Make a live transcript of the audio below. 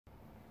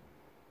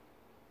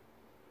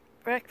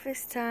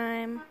Breakfast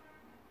time.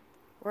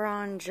 We're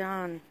on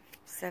John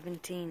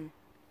 17.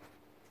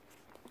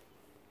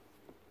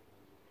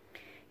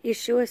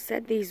 Yeshua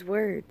said these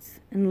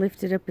words and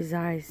lifted up his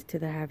eyes to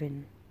the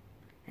heaven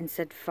and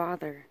said,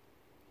 Father,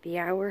 the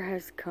hour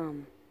has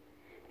come.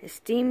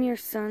 Esteem your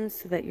Son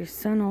so that your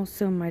Son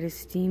also might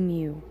esteem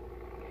you,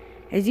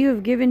 as you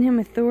have given him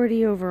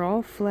authority over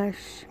all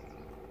flesh,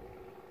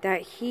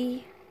 that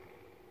he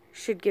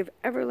should give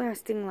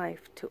everlasting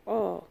life to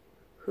all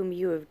whom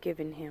you have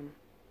given him.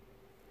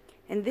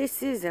 And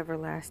this is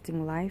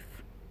everlasting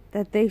life,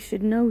 that they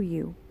should know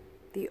you,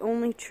 the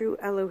only true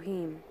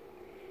Elohim,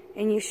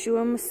 and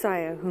Yeshua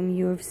Messiah whom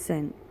you have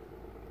sent.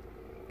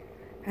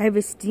 I have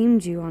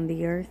esteemed you on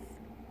the earth,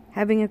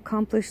 having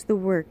accomplished the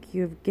work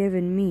you have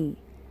given me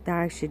that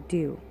I should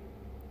do.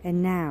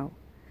 And now,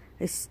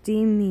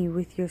 esteem me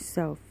with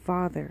yourself,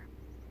 Father,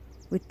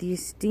 with the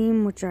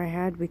esteem which I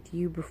had with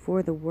you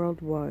before the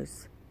world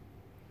was.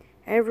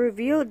 I have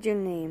revealed your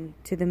name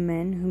to the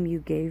men whom you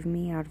gave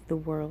me out of the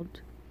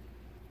world.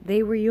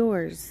 They were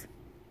yours,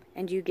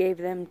 and you gave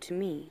them to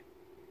me,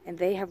 and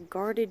they have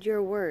guarded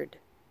your word.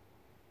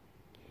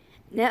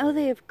 Now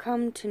they have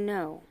come to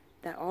know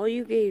that all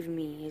you gave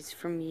me is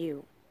from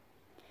you,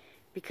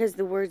 because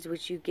the words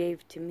which you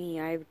gave to me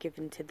I have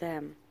given to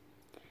them,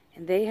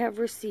 and they have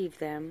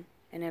received them,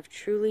 and have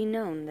truly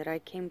known that I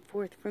came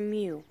forth from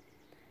you,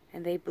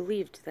 and they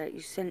believed that you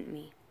sent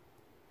me.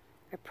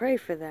 I pray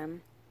for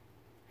them.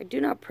 I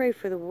do not pray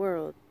for the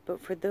world,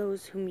 but for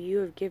those whom you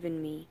have given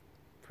me,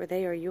 for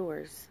they are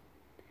yours.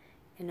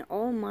 And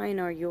all mine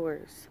are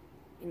yours,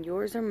 and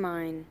yours are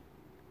mine,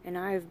 and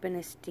I have been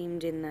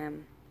esteemed in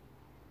them.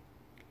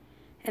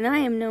 And I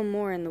am no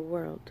more in the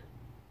world,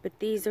 but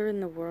these are in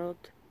the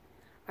world.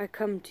 I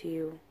come to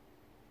you.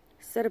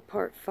 Set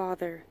apart,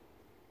 Father,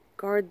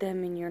 guard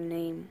them in your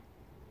name,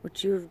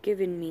 which you have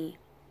given me,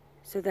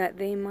 so that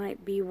they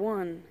might be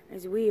one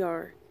as we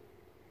are.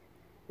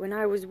 When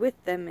I was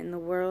with them in the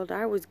world,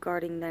 I was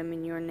guarding them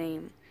in your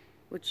name,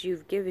 which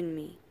you've given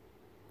me,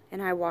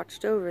 and I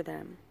watched over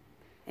them,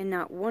 and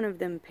not one of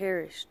them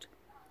perished,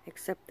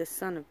 except the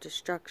son of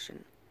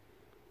destruction,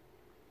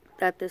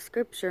 that the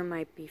scripture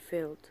might be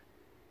filled.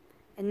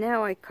 And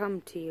now I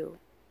come to you,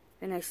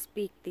 and I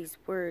speak these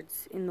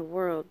words in the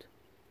world,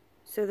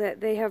 so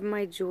that they have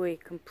my joy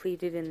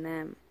completed in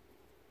them.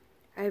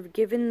 I have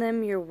given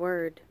them your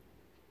word,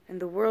 and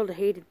the world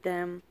hated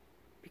them,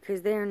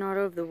 because they are not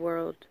of the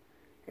world,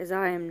 as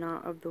I am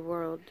not of the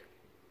world.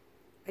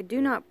 I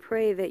do not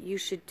pray that you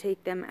should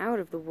take them out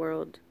of the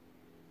world,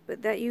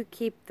 but that you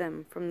keep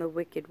them from the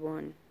wicked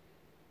one.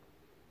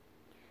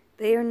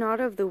 They are not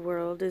of the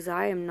world, as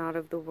I am not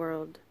of the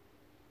world.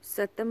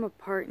 Set them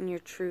apart in your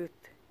truth.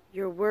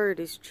 Your word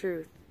is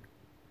truth.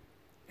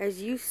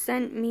 As you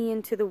sent me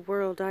into the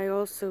world, I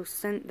also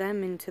sent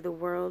them into the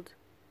world.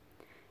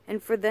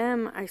 And for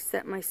them I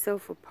set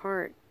myself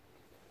apart,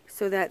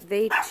 so that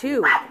they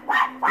too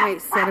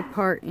might set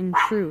apart in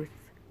truth.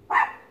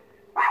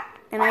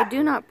 And I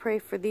do not pray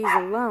for these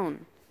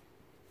alone,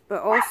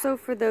 but also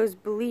for those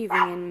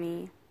believing in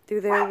me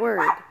through their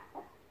word,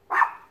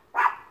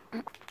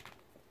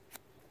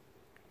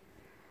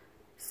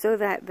 so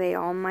that they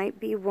all might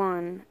be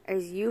one,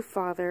 as you,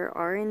 Father,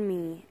 are in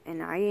me,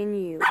 and I in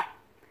you,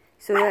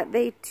 so that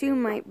they too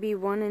might be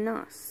one in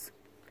us,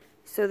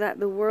 so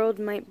that the world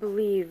might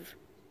believe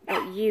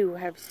that you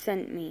have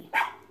sent me.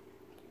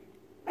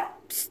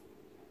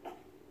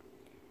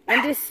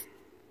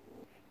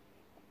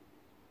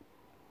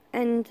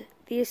 And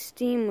the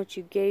esteem which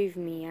you gave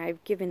me I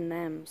have given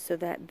them, so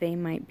that they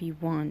might be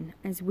one,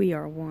 as we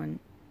are one.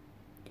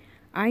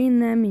 I in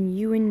them and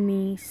you in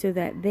me, so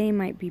that they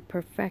might be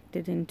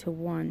perfected into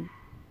one,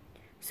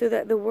 so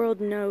that the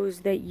world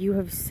knows that you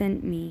have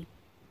sent me,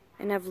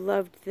 and have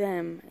loved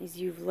them as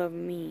you've loved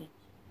me.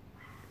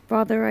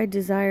 Father, I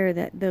desire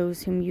that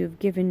those whom you have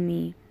given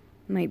me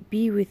might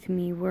be with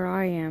me where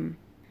I am,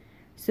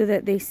 so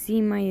that they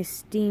see my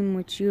esteem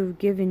which you have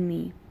given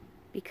me,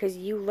 because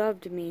you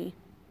loved me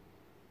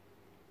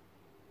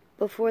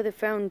before the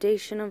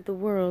foundation of the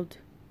world.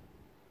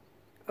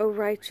 O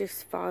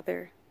righteous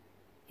Father,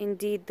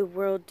 indeed the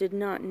world did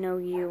not know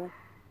you,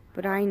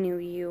 but I knew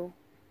you,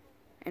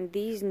 and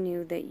these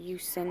knew that you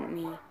sent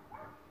me.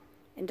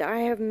 And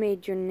I have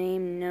made your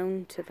name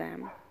known to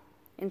them,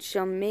 and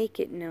shall make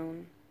it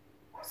known,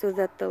 so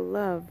that the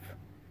love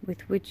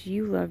with which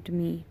you loved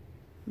me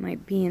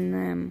might be in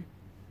them,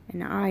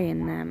 and I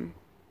in them.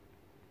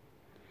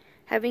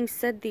 Having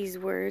said these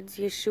words,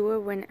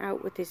 Yeshua went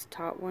out with his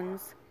taught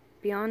ones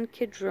beyond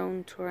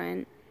Kidron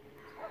Torrent,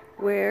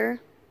 where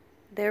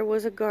there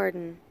was a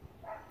garden,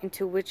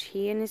 into which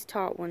he and his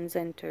taught ones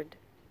entered.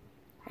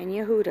 And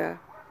Yehuda,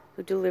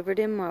 who delivered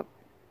him up,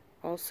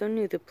 also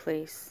knew the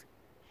place,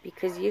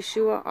 because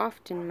Yeshua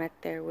often met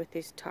there with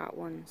his taught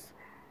ones.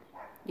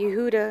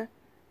 Yehuda,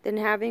 then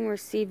having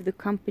received the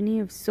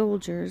company of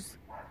soldiers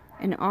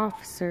and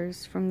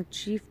officers from the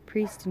chief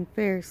priests and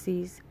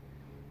Pharisees,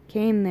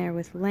 came there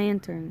with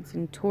lanterns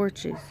and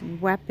torches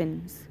and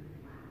weapons.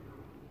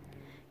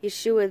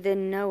 Yeshua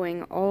then,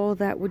 knowing all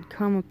that would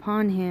come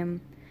upon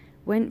him,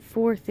 went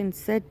forth and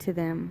said to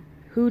them,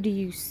 Who do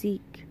you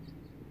seek?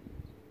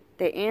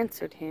 They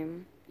answered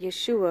him,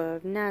 Yeshua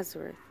of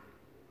Nazareth.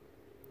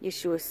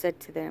 Yeshua said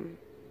to them,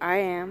 I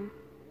am.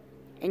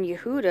 And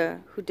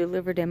Yehuda, who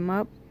delivered him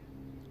up,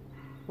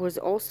 was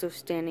also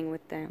standing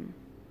with them.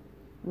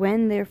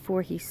 When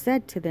therefore he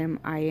said to them,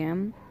 I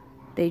am,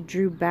 they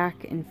drew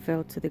back and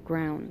fell to the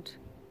ground.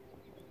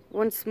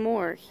 Once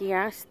more he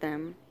asked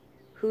them,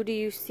 Who do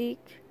you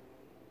seek?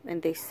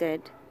 And they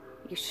said,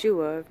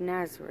 Yeshua of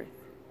Nazareth.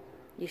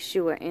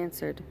 Yeshua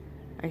answered,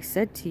 I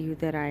said to you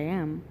that I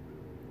am.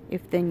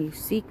 If then you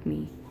seek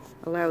me,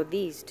 allow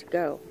these to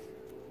go.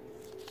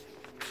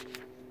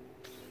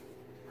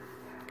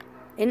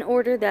 In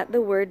order that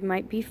the word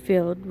might be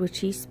filled which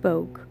he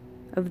spoke,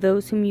 of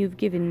those whom you have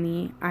given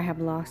me, I have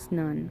lost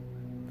none.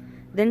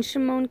 Then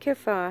Shimon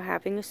Kephah,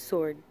 having a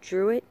sword,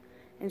 drew it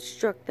and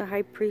struck the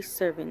high priest's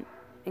servant,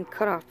 and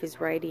cut off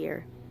his right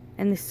ear.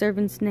 And the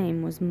servant's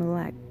name was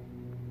Melech.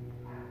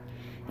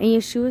 And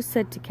Yeshua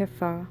said to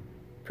Kephah,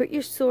 Put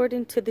your sword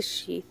into the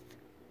sheath.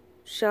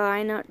 Shall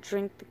I not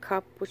drink the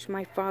cup which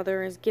my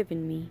Father has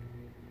given me?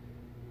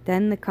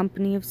 Then the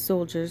company of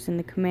soldiers and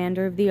the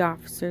commander of the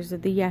officers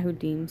of the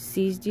Yehudim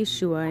seized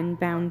Yeshua and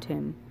bound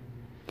him.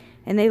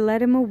 And they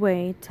led him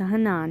away to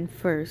Hanan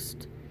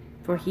first,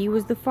 for he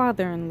was the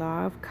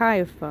father-in-law of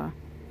Caiaphas,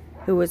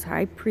 who was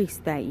high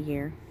priest that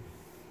year.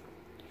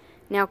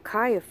 Now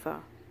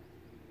Caiaphas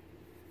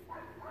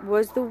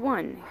was the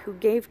one who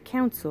gave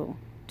counsel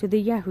to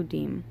the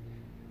Yehudim,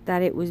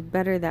 that it was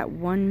better that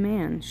one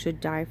man should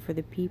die for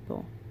the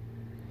people.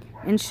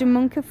 And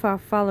Shimon Kephah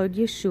followed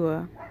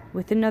Yeshua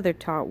with another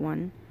taught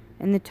one,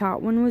 and the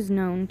taught one was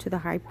known to the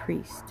high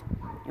priest,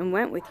 and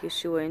went with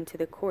Yeshua into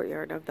the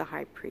courtyard of the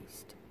high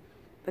priest.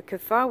 But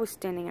Kephah was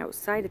standing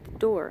outside at the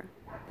door.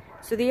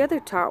 So the other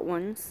taught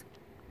ones,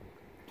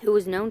 who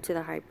was known to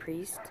the high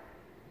priest,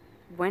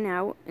 went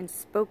out and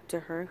spoke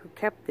to her who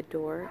kept the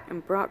door,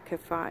 and brought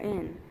Kephah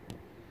in.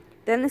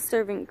 Then the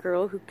servant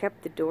girl who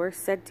kept the door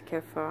said to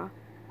Kephah,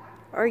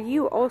 Are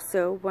you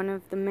also one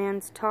of the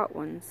man's taught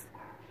ones?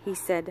 He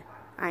said,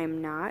 I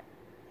am not.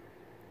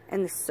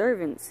 And the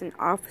servants and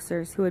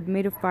officers who had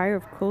made a fire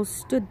of coals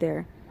stood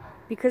there,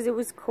 because it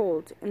was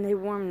cold, and they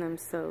warmed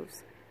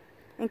themselves.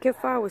 And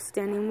Kephah was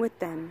standing with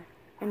them,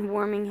 and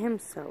warming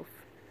himself.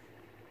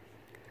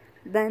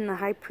 Then the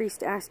high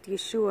priest asked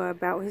Yeshua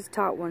about his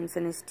taught ones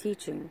and his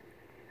teaching.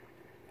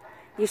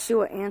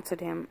 Yeshua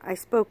answered him, I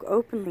spoke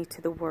openly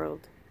to the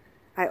world.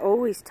 I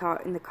always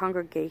taught in the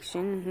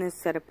congregation in this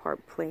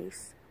set-apart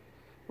place,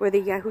 where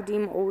the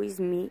Yehudim always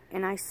meet,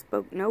 and I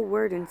spoke no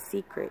word in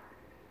secret.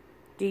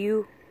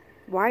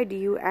 Why do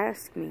you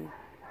ask me?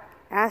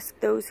 Ask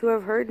those who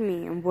have heard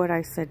me and what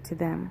I said to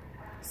them.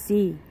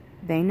 See,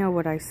 they know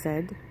what I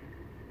said.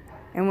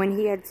 And when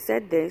he had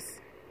said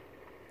this,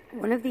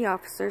 one of the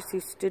officers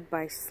who stood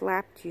by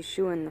slapped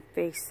Yeshua in the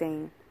face,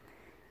 saying,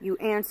 You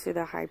answer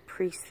the high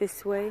priest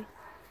this way?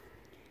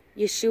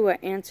 Yeshua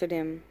answered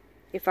him,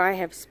 If I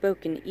have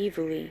spoken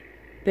evilly,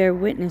 bear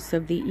witness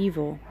of the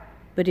evil,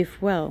 but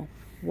if well,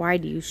 why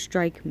do you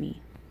strike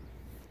me?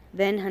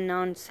 Then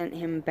Hanan sent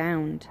him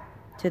bound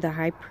to the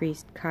high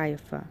priest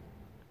Caiaphas.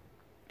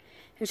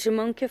 And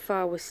Shimon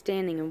Kephah was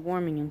standing and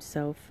warming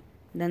himself.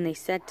 Then they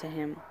said to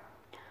him,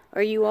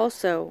 Are you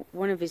also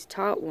one of his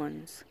taught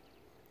ones?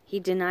 He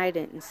denied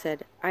it and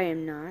said, I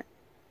am not.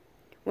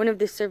 One of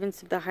the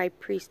servants of the high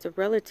priest, a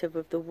relative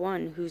of the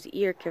one whose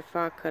ear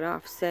Kephah cut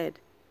off, said,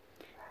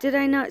 Did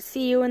I not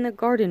see you in the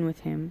garden with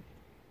him?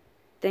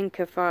 Then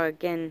Kephah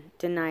again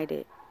denied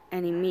it,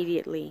 and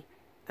immediately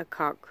a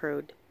cock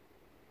crowed.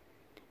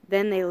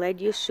 Then they led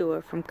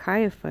Yeshua from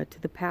Caiaphas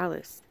to the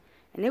palace,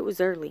 and it was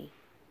early.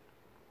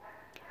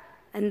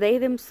 And they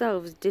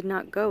themselves did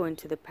not go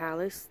into the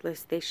palace,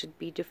 lest they should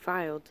be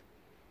defiled,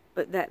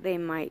 but that they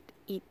might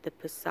eat the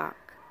Pesach.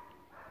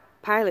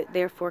 Pilate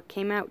therefore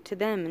came out to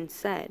them and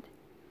said,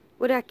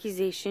 What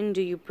accusation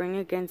do you bring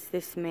against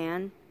this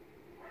man?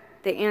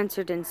 They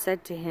answered and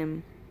said to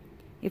him,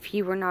 If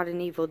he were not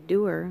an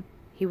evildoer,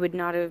 he would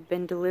not have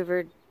been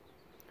delivered.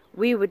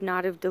 We would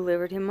not have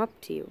delivered him up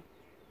to you.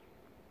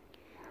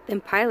 Then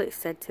Pilate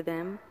said to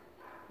them,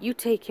 You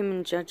take him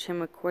and judge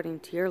him according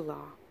to your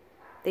law.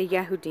 The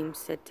Yehudim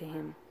said to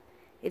him,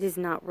 It is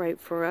not right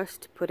for us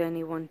to put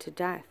anyone to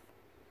death,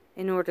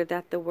 in order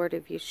that the word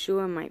of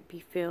Yeshua might be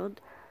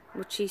filled,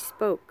 which he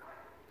spoke,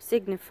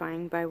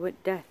 signifying by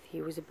what death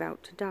he was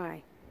about to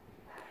die.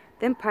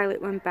 Then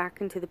Pilate went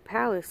back into the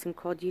palace and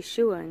called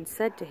Yeshua and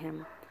said to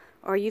him,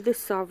 Are you the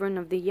sovereign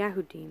of the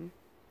Yehudim?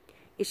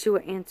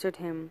 Yeshua answered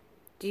him,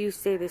 Do you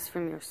say this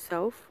from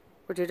yourself,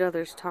 or did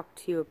others talk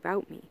to you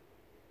about me?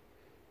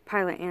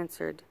 Pilate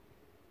answered,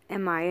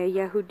 Am I a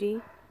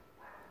Yehudi?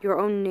 Your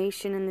own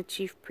nation and the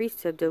chief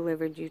priests have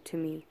delivered you to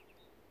me.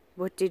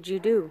 What did you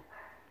do?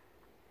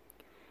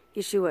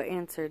 Yeshua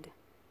answered,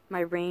 My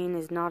reign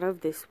is not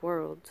of this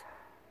world.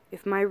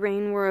 If my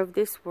reign were of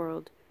this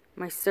world,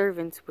 my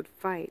servants would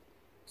fight,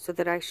 so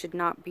that I should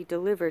not be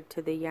delivered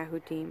to the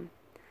Yehudim.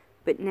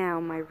 But now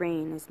my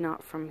reign is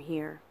not from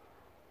here.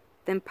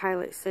 Then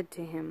Pilate said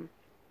to him,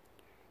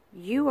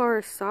 You are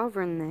a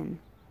sovereign then.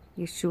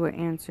 Yeshua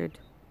answered,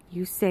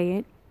 You say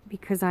it,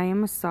 because I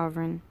am a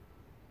sovereign.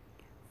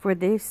 For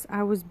this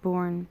I was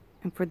born,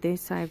 and for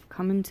this I have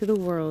come into the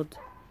world,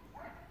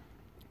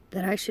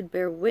 that I should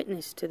bear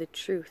witness to the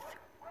truth.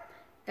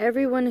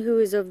 Everyone who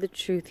is of the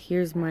truth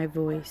hears my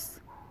voice.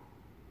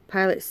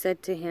 Pilate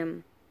said to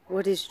him,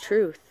 What is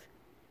truth?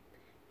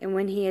 And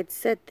when he had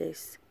said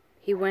this,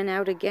 he went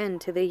out again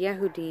to the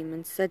Yehudim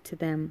and said to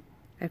them,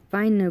 I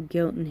find no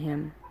guilt in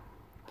him.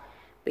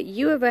 But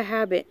you have a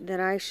habit that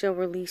I shall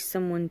release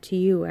someone to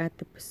you at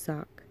the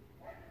Pesach.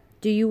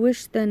 Do you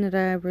wish then that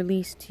I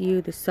release to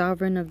you the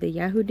sovereign of the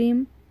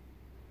Yehudim?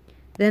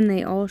 Then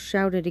they all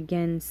shouted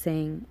again,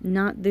 saying,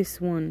 Not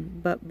this one,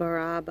 but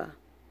Barabbas.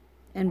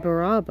 And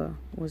Barabbas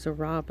was a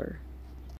robber.